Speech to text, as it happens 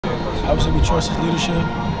obviously we trust his leadership.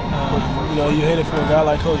 You know, you hate it for a guy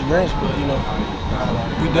like Coach Grinch, but you know,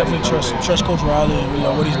 we definitely trust Coach Riley and you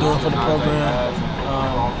know what he's doing for the program.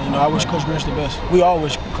 You know, I wish Coach Grinch the best. We all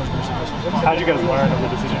wish Coach Grinch the best. How did you guys learn of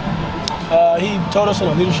the decision? He told us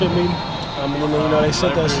in a leadership meeting. And then, you know, they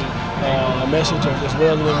sent us a message as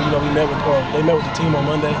well. And then, you know, they met with the team on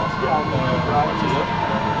Monday.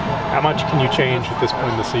 How much can you change at this point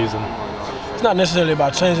in the season? It's not necessarily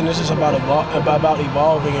about changing. It's just about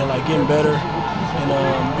evolving and like getting better. And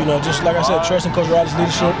you know, just like I said, trusting Coach Riley's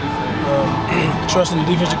leadership, trusting the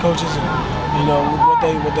defensive coaches, and you know what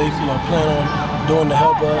they you know plan on doing to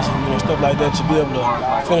help us, and you know stuff like that to be able to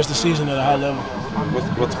finish the season at a high level.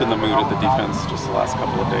 What's been the mood of the defense just the last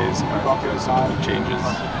couple of days? Some changes.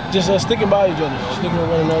 Just sticking by each other, sticking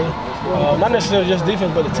with one another. Not necessarily just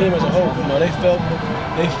defense, but the team as a whole. You know, they felt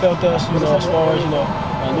us. You know, as far as you know,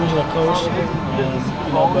 losing a coach. You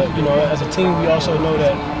know, but you know, as a team, we also know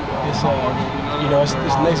that it's you know it's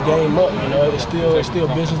next game up. You know, it's still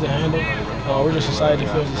business to handle. We're just excited to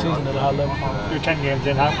finish the season at a high level. You're 10 games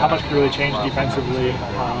in. How much can really change defensively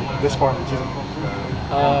this far in the season?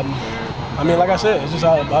 I mean, like I said, it's just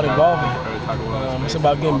all about evolving. It's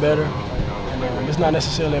about getting better. And, it's not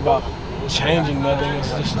necessarily about changing nothing. It's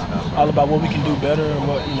just all about what we can do better and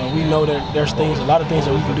what you know. We know that there's a lot of things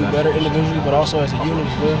that we can do better individually, but also as a unit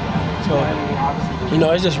as well. So, you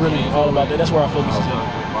know, it's just really all about that. That's where our focus is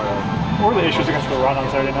at. What were the issues against the run on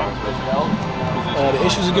Saturday night? The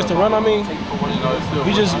issues against the run, I mean,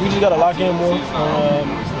 we just got to lock in more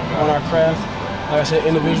on our craft. Like I said,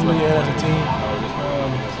 individually and as a team.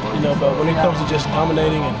 You know, but when it comes to just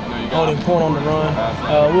dominating and holding point on the run,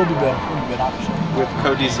 we'll be better. With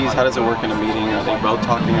co-DCs, how does it work in a meeting? Are they both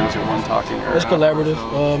talking, or is it one talking? It's collaborative.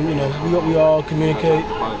 You know, we all communicate.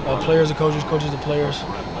 Players to coaches, coaches to players.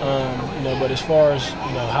 You know, but as far as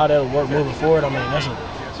you know how that'll work moving forward, I mean that's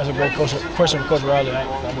a great question for Coach Riley. I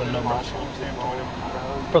wouldn't know much.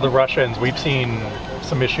 For the Russians, we've seen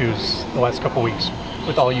some issues the last couple weeks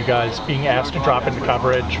with all you guys being asked to drop into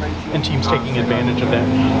coverage and teams taking advantage of that.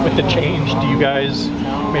 With the change, do you guys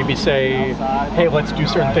maybe say, hey, let's do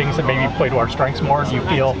certain things that maybe play to our strengths more? Do you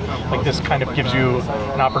feel like this kind of gives you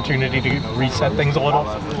an opportunity to reset things a little?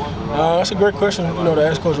 That's a great question, you know, to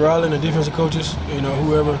ask Coach Riley and the defensive coaches, you know,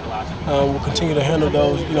 whoever will continue to handle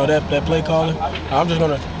those, you know, that play calling. I'm just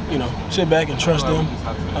going to, you know, sit back and trust them.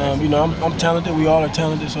 You know, I'm talented. We all are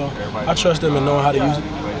talented, so I trust them in knowing how to use it.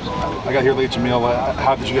 I got here late, Jamil.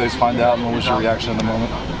 How did you guys find out, and what was your reaction in the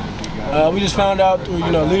moment? We just found out through,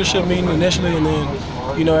 you know, leadership meeting initially, and then,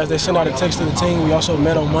 you know, as they sent out a text to the team, we also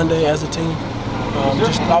met on Monday as a team.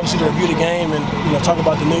 Just obviously to review the game and, you know, talk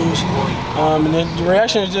about the news. And then the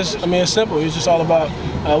reaction is just, I mean, it's simple. It's just all about,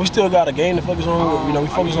 we still got a game to focus on. You know, we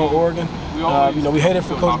focus on Oregon. You know, we hate it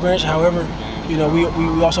for Coach Grinch. However, you know, we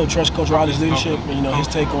also trust Coach Riley's leadership and, you know, his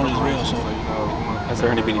take on it as well. So. Has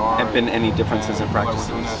there been any differences in practices?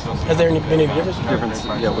 Has there been any differences?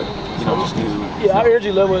 Yeah, with, you know, just new. Yeah, our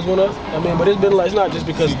energy level has went up. I mean, but it's been like, it's not just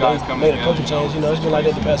because they made a coaching change. You know, it's been like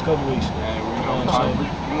that the past couple weeks. I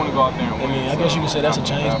mean, I guess you can say that's a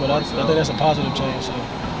change, but I think that's a positive change. So,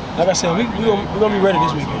 like I said, we're gonna be ready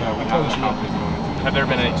this weekend. I promise you. Have there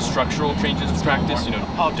been any structural changes in practice? You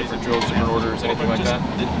know, different drills, different orders, anything like that?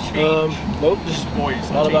 Nope, just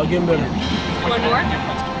all about getting better. One more?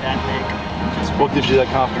 What gives you that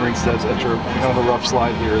confidence that after kind of a rough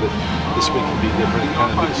slide here that this week can be different and kind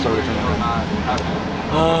of be the start of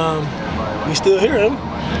turnaround? We still hear him.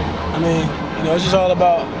 I mean, you know, it's just all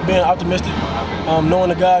about being optimistic, knowing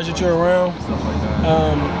the guys that you're around.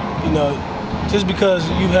 You know, just because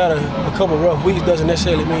you've had a couple of rough weeks doesn't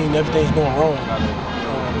necessarily mean everything's going wrong.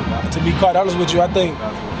 To be quite honest with you, I think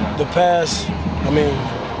the past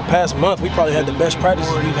month we probably had the best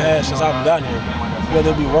practices we've had since I've gotten here.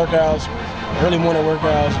 Whether it be workouts, early morning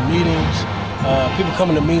workouts, meetings, people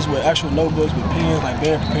coming to meetings with actual notebooks, with pens, like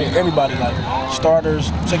being prepared. Everybody, like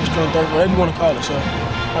starters, second string, third, whatever you want to call it. So,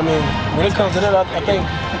 I mean, when it comes to that, I think,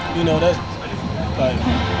 you know, that's what it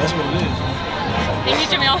is. Thank you,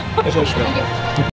 Jamil. That's what